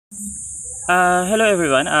Hello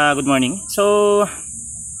everyone. Good morning. So,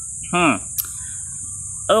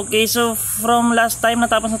 okay. So from last time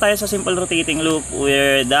natapos na tayo sa simple rotating loop.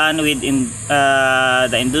 We're done with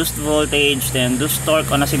the induced voltage, the induced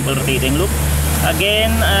torque on a simple rotating loop.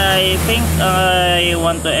 Again, I think I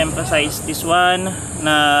want to emphasize this one.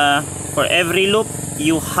 Na for every loop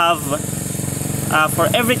you have,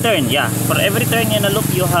 for every turn in a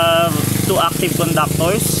loop you have two active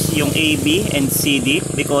conductors, yung AB and CD,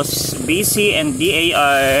 because BC and DA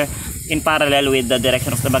are in parallel with the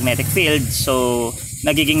direction of the magnetic field. So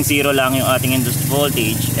nagiging zero lang yung ating induced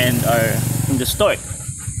voltage and our induced torque.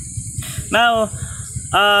 Now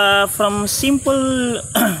from simple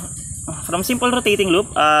rotating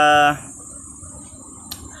loop,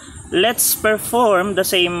 let's perform the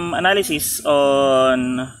same analysis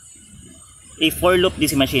on a for loop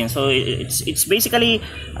DC machine. So it's basically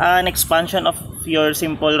an expansion of your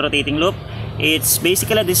simple rotating loop. It's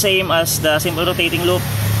basically the same as the simple rotating loop,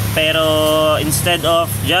 pero instead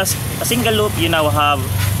of just a single loop, you now have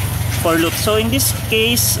for loop. So in this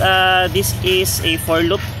case, this is a for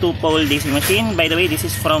loop 2-pole DC machine. By the way, this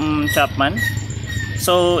is from Chapman.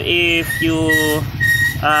 So if you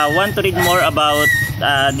want to read more about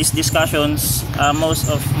these discussions,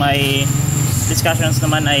 most of my discussions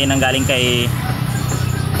naman ay nanggaling kay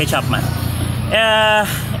Chapman.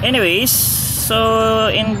 Anyways, so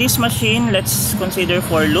in this machine, let's consider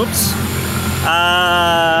for loops.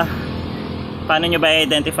 Paano nyo ba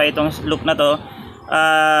identify itong loop na to?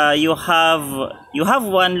 You have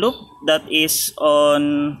one loop that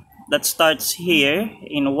starts here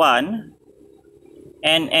in 1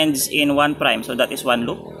 and ends in 1 prime. So that is one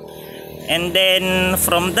loop. And then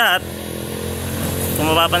from that, kung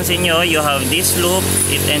mapapansin nyo, you have this loop,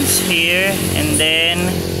 it ends here, and then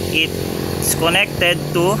it's connected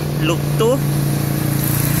to loop 2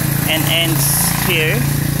 and ends here,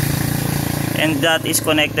 and that is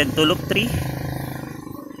connected to loop 3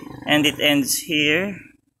 and it ends here,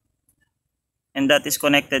 and that is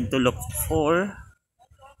connected to loop 4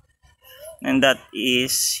 and that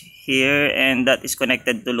is here, and that is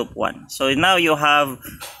connected to loop 1. So now you have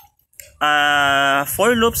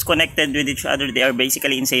 4 loops connected with each other. They are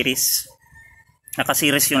basically in series.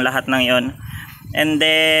 Naka-series yung lahat ng yon. And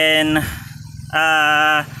then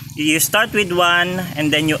you start with 1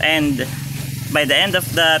 and then you end. By the end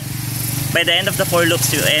of the 4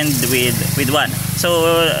 loops, you end with 1. So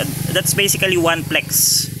that's basically one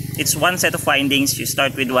plex. It's one set of windings. You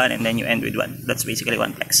start with 1 and then you end with 1. That's basically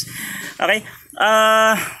one plex. Okay.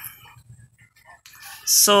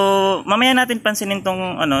 So mamaya natin pansinin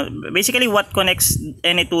tong basically what connects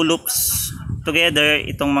any two loops together,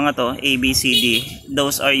 itong mga to A, B, C, D.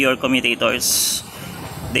 Those are your commutators.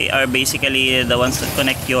 They are basically the ones that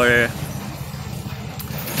connect your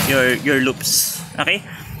loops. Okay,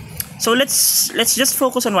 so let's just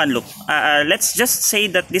focus on one loop. Let's just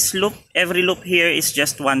say that this loop, every loop here is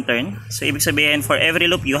just one turn. So ibig sabihin, for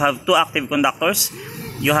every loop you have two active conductors.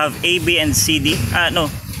 You have A, B, and C, D.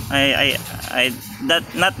 That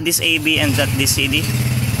not this AB and that this CD.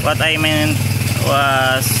 What I meant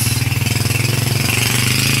was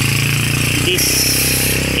this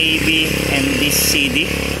AB and this CD.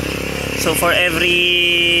 So for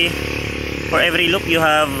every loop you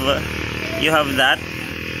have that.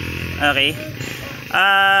 Okay.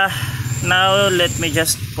 Now let me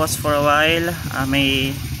just pause for a while.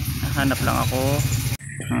 May hanap lang ako.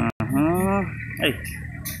 Ay.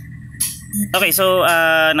 Okay, so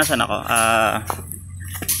nasaan ako?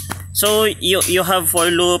 So you have 4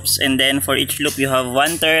 loops, and then for each loop you have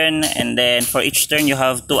one turn, and then for each turn you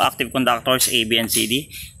have two active conductors, AB and CD.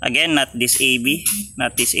 Again, not this AB,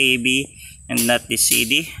 and not this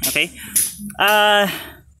CD. Okay.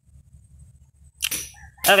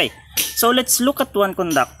 Okay. So let's look at one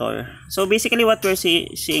conductor. So basically what we're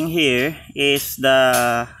seeing here is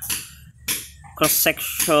the cross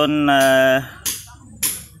section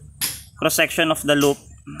of the loop,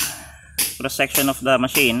 cross section of the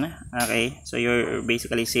machine. Okay, so you're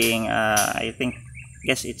basically seeing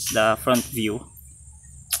guess it's the front view.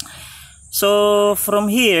 So from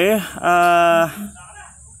here,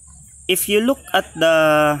 if you look at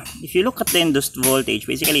the induced voltage,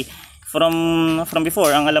 basically from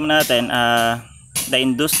before, ang alam natin, the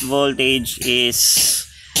induced voltage is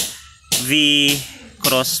V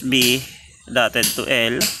cross B dotted to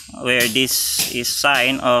L, where this is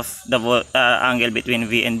sine of the angle between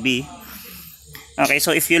V and B. Okay,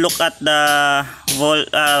 so if you look at the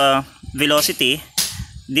velocity,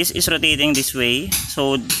 this is rotating this way.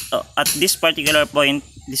 So at this particular point,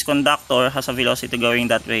 this conductor has a velocity going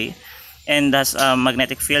that way, and has a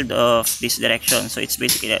magnetic field of this direction. So it's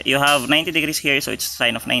basically, you have 90 degrees here, so it's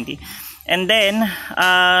sine of 90. And then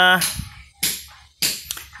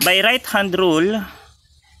by right hand rule,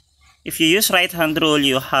 if you use right hand rule,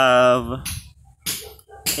 you have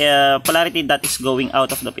polarity that is going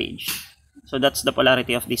out of the page. So that's the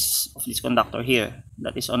polarity of this conductor here.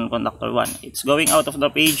 That is on conductor 1. It's going out of the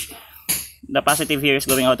page. The positive here is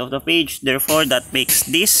going out of the page. Therefore, that makes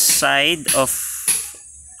this side of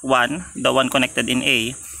 1, the one connected in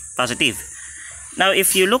A, positive. Now,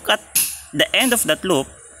 if you look at the end of that loop,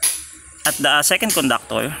 at the second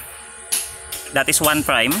conductor, that is 1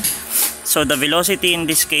 prime. So the velocity in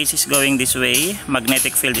this case is going this way.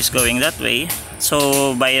 Magnetic field is going that way.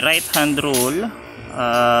 So by right hand rule,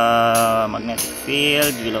 magnetic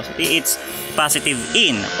field, velocity, it's positive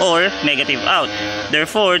in or negative out.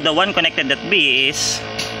 Therefore, the one connected at B is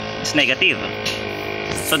negative.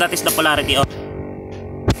 So that is the polarity of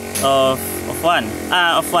 1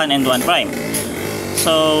 and 1 prime.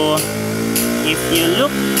 So if you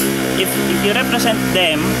look, if you represent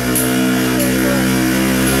them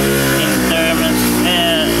in terms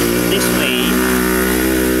this way,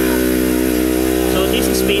 so this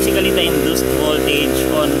is basically the induced voltage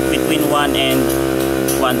on between 1 and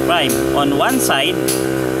 1 prime. On one side,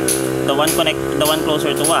 the one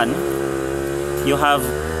closer to 1, you have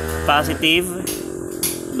positive,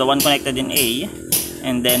 the one connected in A,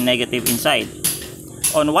 and then negative inside.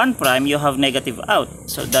 On 1 prime, you have negative out,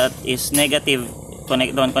 so that is negative the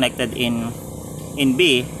one connected in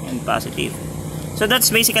B, and positive. So that's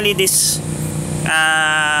basically this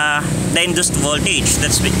the induced voltage.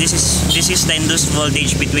 This is the induced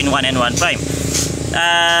voltage between 1 and 1 prime,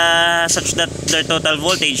 such that their total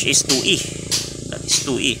voltage is 2E. That is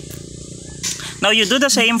 2E. Now you do the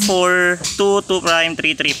same for 2 prime,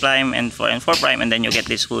 3 prime, and 4 prime, and then you get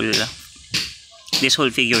this whole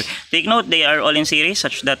figure. Take note, they are all in series,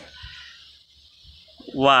 such that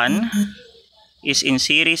 1 is in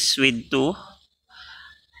series with 2,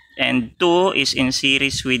 and 2 is in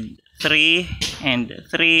series with 3, and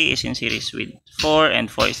 3 is in series with 4, and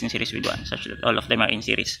 4 is in series with 1, such that all of them are in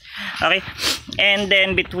series. Okay, and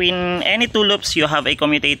then between any two loops, you have a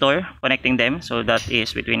commutator connecting them. So that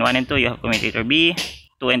is between 1 and 2, you have commutator B,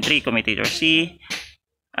 2 and 3, commutator C,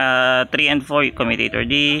 3 and 4, commutator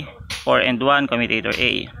D, 4 and 1, commutator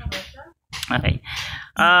A. Okay.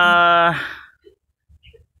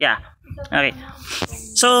 Yeah. Okay.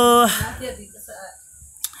 So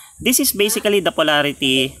this is basically the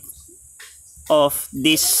polarity of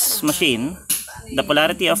this machine. The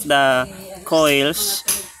polarity of the coils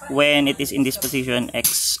when it is in this position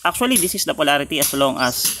X. Actually, this is the polarity as long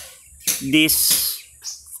as this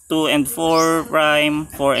 2 and 4 prime,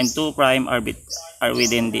 4 and 2 prime are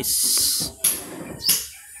within this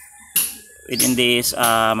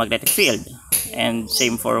magnetic field, and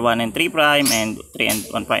same for 1 and 3 prime and 3 and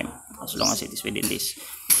 1 prime, as long as it is within this.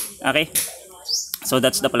 Okay, so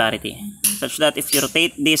that's the polarity, such that if you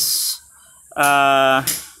rotate this by,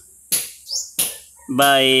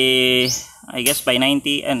 I guess by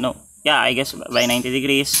 90, and no, yeah, I guess by 90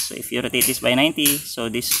 degrees. If you rotate this by 90, so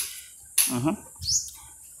this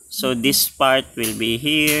so this part will be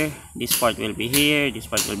here, this part will be here, this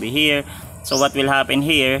part will be here. So what will happen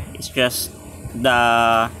here is just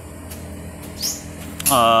the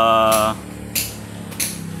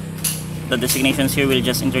designations here will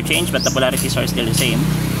just interchange, but the polarities are still the same.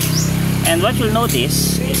 And what you'll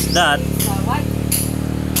notice is that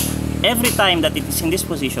every time that it is in this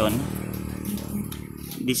position,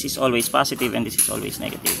 this is always positive and this is always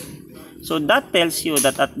negative. So that tells you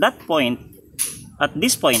that at that point, at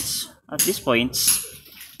these points,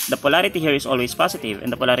 the polarity here is always positive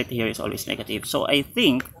and the polarity here is always negative. So I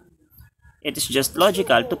think it is just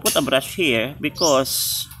logical to put a brush here,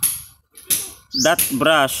 because that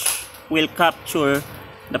brush will capture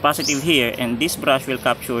the positive here and this brush will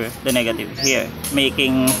capture the negative here,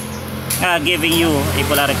 making giving you a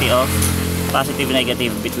polarity of positive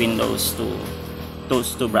negative between those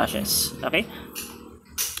two brushes. Okay,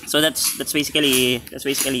 so that's basically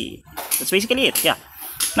it. Yeah.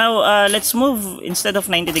 Now let's move instead of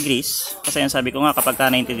 90 degrees, kasi yung sabi ko nga kapag ka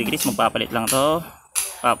 90 degrees magpapalit lang to.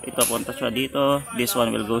 Ito punta siya dito, this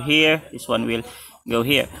one will go here, this one will go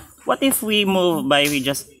here. What if we move by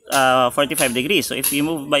just 45 degrees? So if we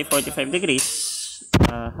move by 45 degrees,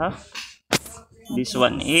 this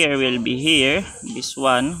one here will be here, this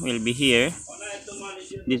one will be here,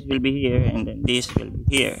 this will be here, and then this will be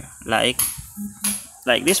here, like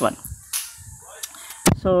this one.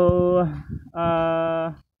 So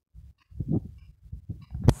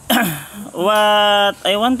what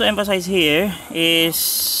I want to emphasize here is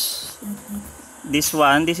this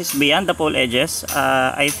one. This is beyond the pole edges.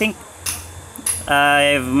 I think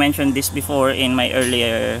I've mentioned this before in my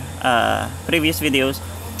earlier previous videos.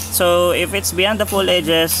 So if it's beyond the full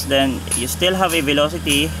edges, then you still have a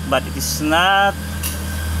velocity, but it is not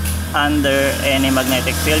under any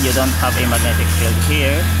magnetic field. You don't have a magnetic field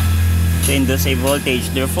here to induce a voltage.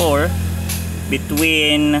 Therefore,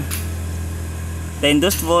 between the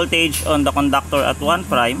induced voltage on the conductor at 1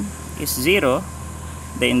 prime is 0,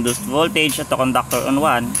 the induced voltage at the conductor on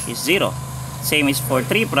 1 is 0. Same is for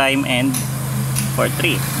 3 prime and for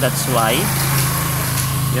 3. That's why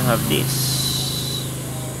you have this.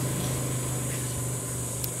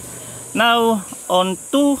 Now on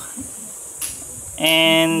 2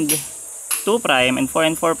 and 2 prime and 4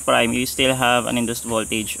 and 4 prime, you still have an induced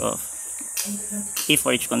voltage of E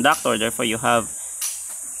for each conductor. Therefore you have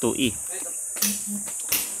 2E.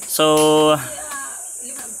 So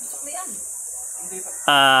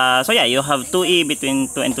yeah, you have 2E between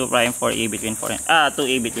 2 and 2 prime, 4E between 4 and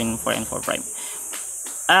 2E between 4 and 4 prime.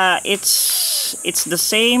 It's the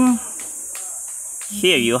same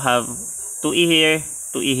here. You have 2E here,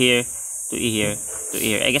 2E here, 2E here, 2E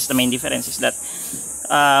here. I guess the main difference is that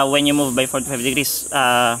when you move by 45 degrees,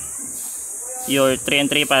 your 3 and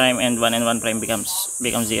 3 prime and 1 prime becomes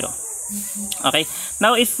 0. Okay,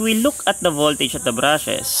 now if we look at the voltage at the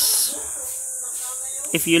brushes,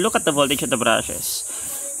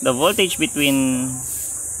 the voltage between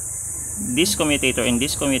this commutator and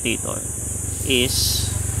this commutator is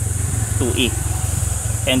 2E,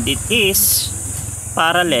 and it is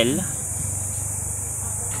parallel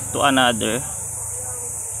to another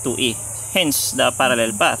 2E, hence the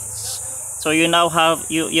parallel paths. So you now have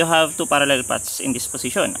you have 2 parallel paths in this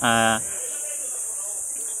position,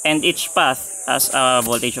 and each path has a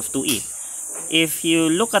voltage of 2E. If you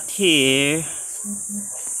look at here,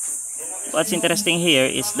 what's interesting here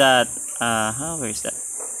is that where is that?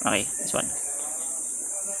 Okay, this one.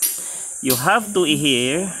 You have 2E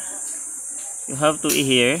here. You have 2E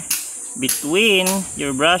here. Between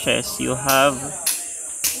your brushes, you have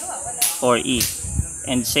 4E,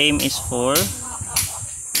 and same is for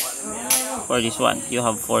this one. You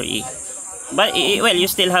have 4E. But well, you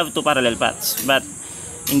still have 2 parallel paths. But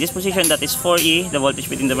in this position, that is 4E, the voltage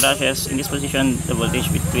between the brushes. In this position, the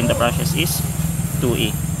voltage between the brushes is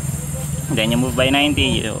 2E. Then you move by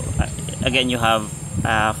 90, again you have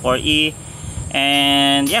 4E,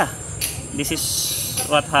 and yeah, this is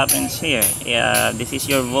what happens here. This is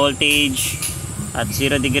your voltage at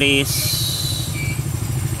 0 degrees,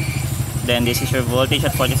 then this is your voltage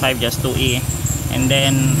at 45, just 2E, and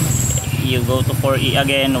then you go to 4E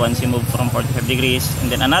again once you move from 45 degrees,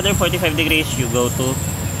 and then another 45 degrees you go to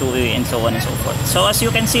 2E, and so on and so forth. So as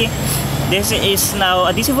you can see, this is now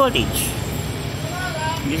a DC voltage.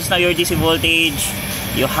 This is now your DC voltage.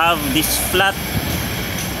 You have this flat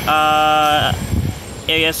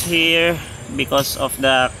areas here because of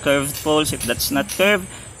the curved poles. If that's not curved,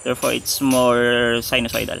 therefore it's more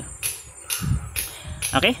sinusoidal.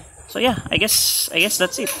 Okay, so yeah, I guess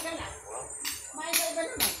that's it.